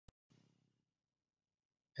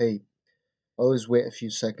Hey, always wait a few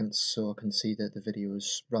seconds so I can see that the video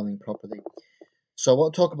is running properly. So I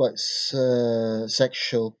want to talk about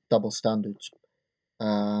sexual double standards,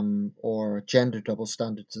 or gender double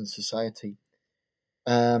standards in society.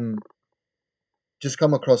 Um, just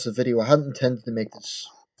come across a video. I hadn't intended to make this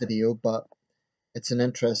video, but it's an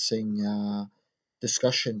interesting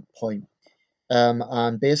discussion point.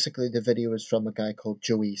 And basically the video is from a guy called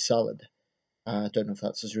Joey Salad. I don't know if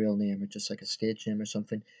that's his real name or just like a stage name or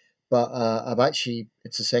something. But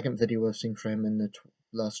it's the second video I've seen from him in the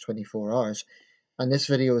last 24 hours. And this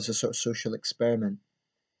video is a sort of social experiment.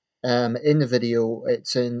 In the video,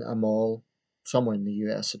 it's in a mall somewhere in the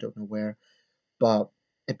US, I don't know where, but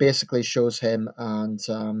it basically shows him and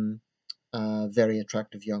a very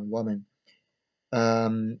attractive young woman.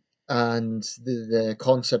 Um, and the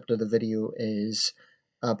concept of the video is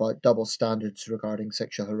about double standards regarding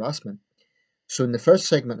sexual harassment. So in the first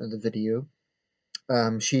segment of the video,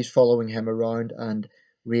 she's following him around and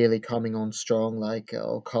really coming on strong, like,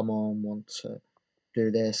 "Oh, come on, want to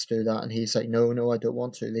do this, do that," and he's like, "No, no, I don't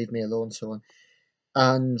want to. Leave me alone," so on.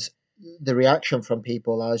 And the reaction from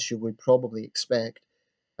people, as you would probably expect,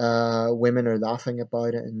 women are laughing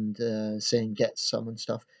about it and saying, "Get some," and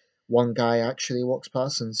stuff. One guy actually walks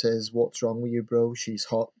past and says, "What's wrong with you, bro? She's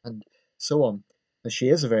hot," and so on. And she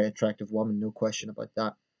is a very attractive woman, no question about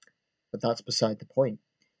that. But that's beside the point.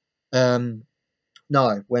 Um,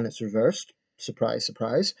 Now, when it's reversed, surprise,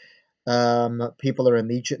 surprise, people are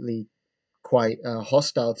immediately quite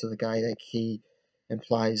hostile to the guy. Like, he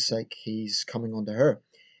implies like he's coming onto her.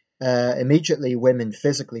 Immediately, women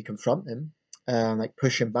physically confront him, like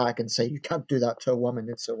push him back and say, "You can't do that to a woman,"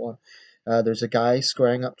 and so on. There's a guy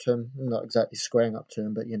squaring up to him, not exactly squaring up to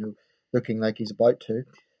him, but looking like he's about to.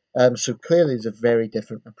 So clearly, there's a very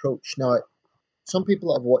different approach. Now, some people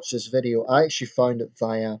that have watched this video, I actually found it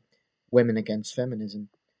via Women Against Feminism.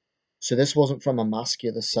 So this wasn't from a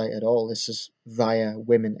masculine site at all. This is via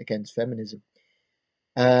Women Against Feminism.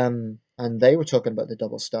 And they were talking about the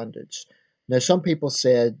double standards. Now, some people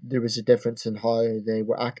said there was a difference in how they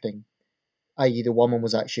were acting, i.e., the woman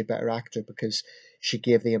was actually a better actor because she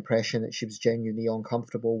gave the impression that she was genuinely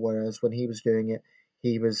uncomfortable, whereas when he was doing it,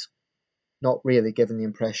 he was not really giving the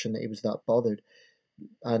impression that he was that bothered.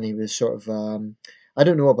 And he was sort of, I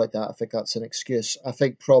don't know about that. I think that's an excuse. I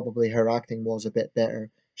think probably her acting was a bit better.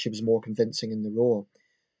 She was more convincing in the role.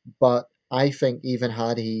 But I think even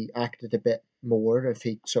had he acted a bit more, if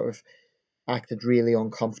he sort of acted really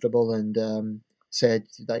uncomfortable and said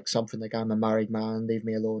like something like, "I'm a married man, leave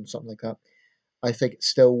me alone," something like that, I think it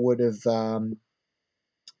still would have.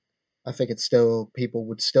 I think it's still people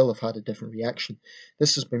would still have had a different reaction.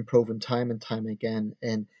 This has been proven time and time again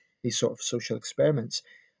in these sort of social experiments.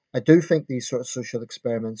 I do think these sort of social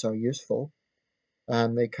experiments are useful,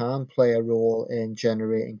 and they can play a role in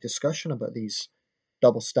generating discussion about these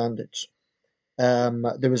double standards.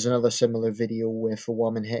 There was another similar video with a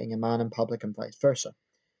woman hitting a man in public and vice versa.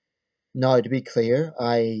 Now, to be clear,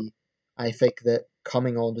 I think that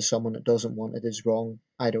coming on to someone that doesn't want it is wrong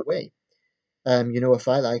either way. If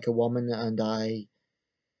I like a woman and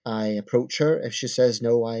I approach her, if she says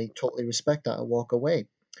no, I totally respect that. I walk away.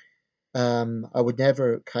 I would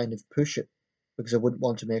never kind of push it because I wouldn't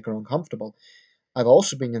want to make her uncomfortable. I've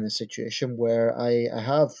also been in a situation where I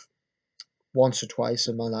have once or twice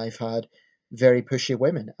in my life had very pushy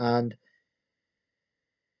women, and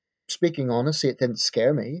speaking honestly, it didn't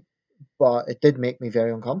scare me, but it did make me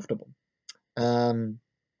very uncomfortable. Um,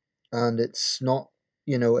 and it's not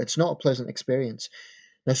a pleasant experience.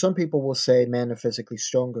 Now, some people will say men are physically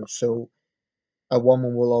stronger, so a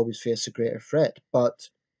woman will always face a greater threat, but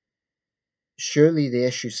surely the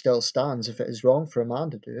issue still stands. If it is wrong for a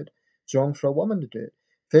man to do it, it's wrong for a woman to do it.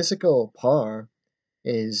 Physical power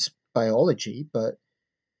is biology, but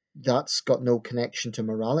that's got no connection to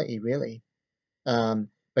morality, really,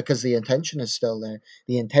 because the intention is still there.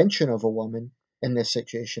 The intention of a woman in this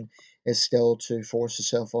situation is still to force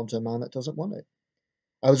herself onto a man that doesn't want it.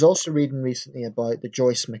 I was also reading recently about the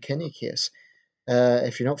Joyce McKinney case.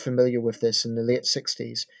 If you're not familiar with this, in the late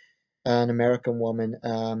 60s, an American woman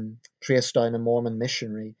traced down a Mormon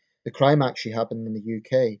missionary. The crime actually happened in the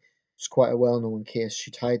UK. It's quite a well-known case. She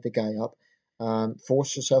tied the guy up,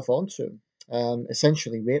 forced herself onto him,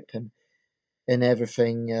 essentially raped him in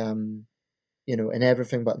everything, in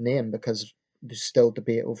everything but name, because there's still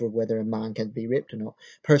debate over whether a man can be raped or not.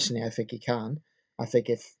 Personally, I think he can. I think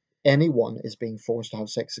if anyone is being forced to have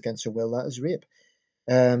sex against her will, that is rape.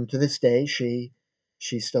 To this day, she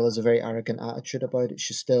still has a very arrogant attitude about it.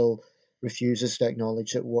 She still refuses to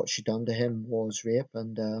acknowledge that what she done to him was rape,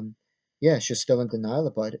 and yeah, she's still in denial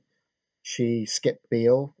about it. She skipped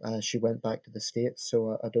bail. She went back to the States.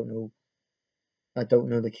 So I don't know. I don't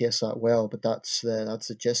know the case that well, but that's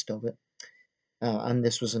the gist of it. And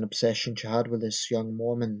this was an obsession she had with this young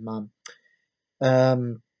Mormon man.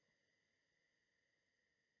 Um,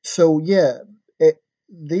 so yeah, it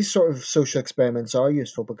these sort of social experiments are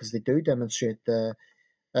useful because they do demonstrate the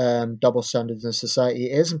double standards in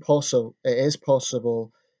society. It is impossible. It is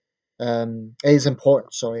possible. It is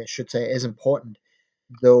important. Sorry, I should say it is important,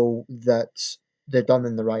 though, that they're done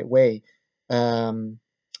in the right way. Um,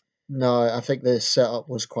 no, I think the setup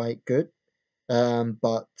was quite good,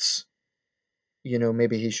 but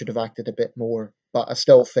maybe he should have acted a bit more. But I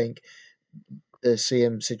still think the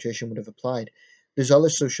same situation would have applied. There's other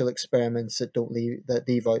social experiments that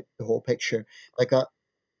leave out the whole picture, like that.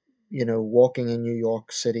 Walking in New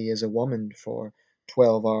York City as a woman for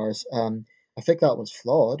 12 hours. I think that was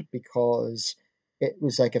flawed because it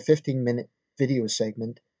was like a 15-minute video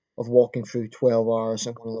segment of walking through 12 hours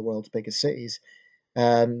in one of the world's biggest cities.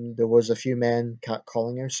 There was a few men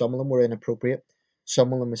catcalling her. Some of them were inappropriate.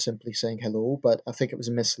 Some of them were simply saying hello, but I think it was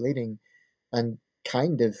misleading and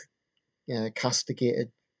kind of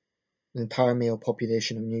castigated the entire male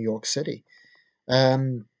population of New York City.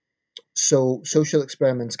 Um, so social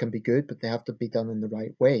experiments can be good, but they have to be done in the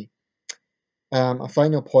right way. A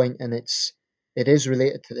final point, and it is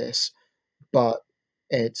related to this, but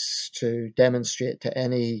it's to demonstrate to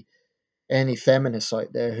any feminists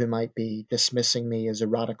out there who might be dismissing me as a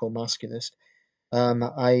radical masculist.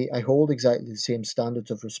 I hold exactly the same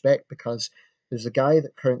standards of respect because there's a guy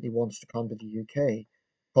that currently wants to come to the UK,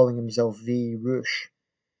 calling himself V. Roosh.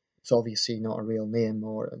 It's obviously not a real name,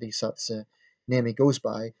 or at least that's the name he goes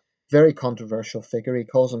by. Very controversial figure. He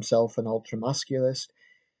calls himself an ultramasculist.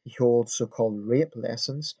 He holds so-called rape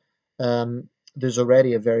lessons. There's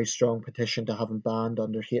already a very strong petition to have him banned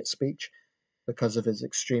under hate speech because of his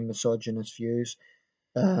extreme misogynist views.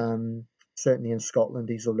 Certainly in Scotland,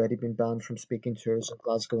 he's already been banned from speaking tours in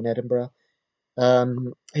Glasgow and Edinburgh.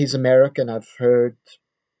 He's American. I've heard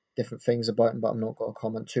different things about him, but I'm not going to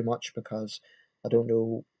comment too much because I don't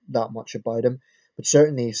know that much about him. But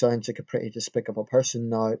certainly, he sounds like a pretty despicable person.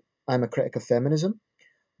 Now, I'm a critic of feminism,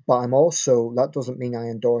 but I'm also, that doesn't mean I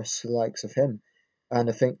endorse the likes of him. And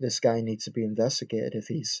I think this guy needs to be investigated if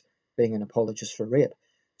he's being an apologist for rape.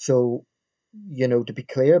 So, to be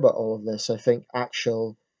clear about all of this, I think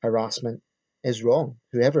actual harassment is wrong,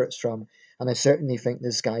 whoever it's from. And I certainly think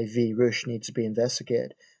this guy V. Roosh needs to be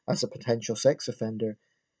investigated as a potential sex offender.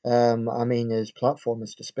 I mean, his platform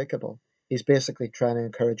is despicable. He's basically trying to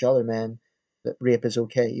encourage other men that rape is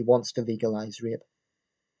okay. He wants to legalize rape.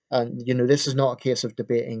 And, this is not a case of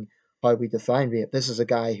debating how we define rape. This is a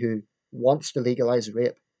guy who wants to legalize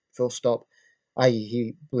rape, full stop, i.e.,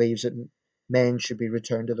 he believes that men should be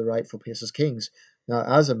returned to the rightful place as kings. Now,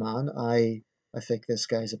 as a man, I think this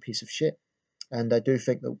guy's a piece of shit. And I do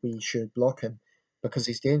think that we should block him because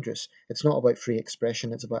he's dangerous. It's not about free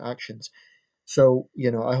expression, it's about actions. So,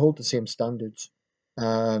 I hold the same standards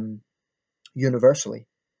um, universally.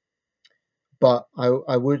 But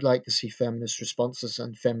I would like to see feminist responses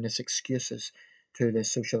and feminist excuses to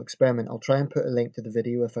this social experiment. I'll try and put a link to the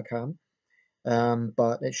video if I can,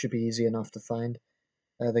 but it should be easy enough to find.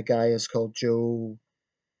 The guy is called Joe,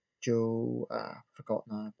 I forgot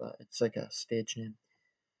now, but it's like a stage name.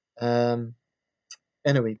 Um,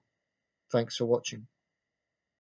 anyway, thanks for watching.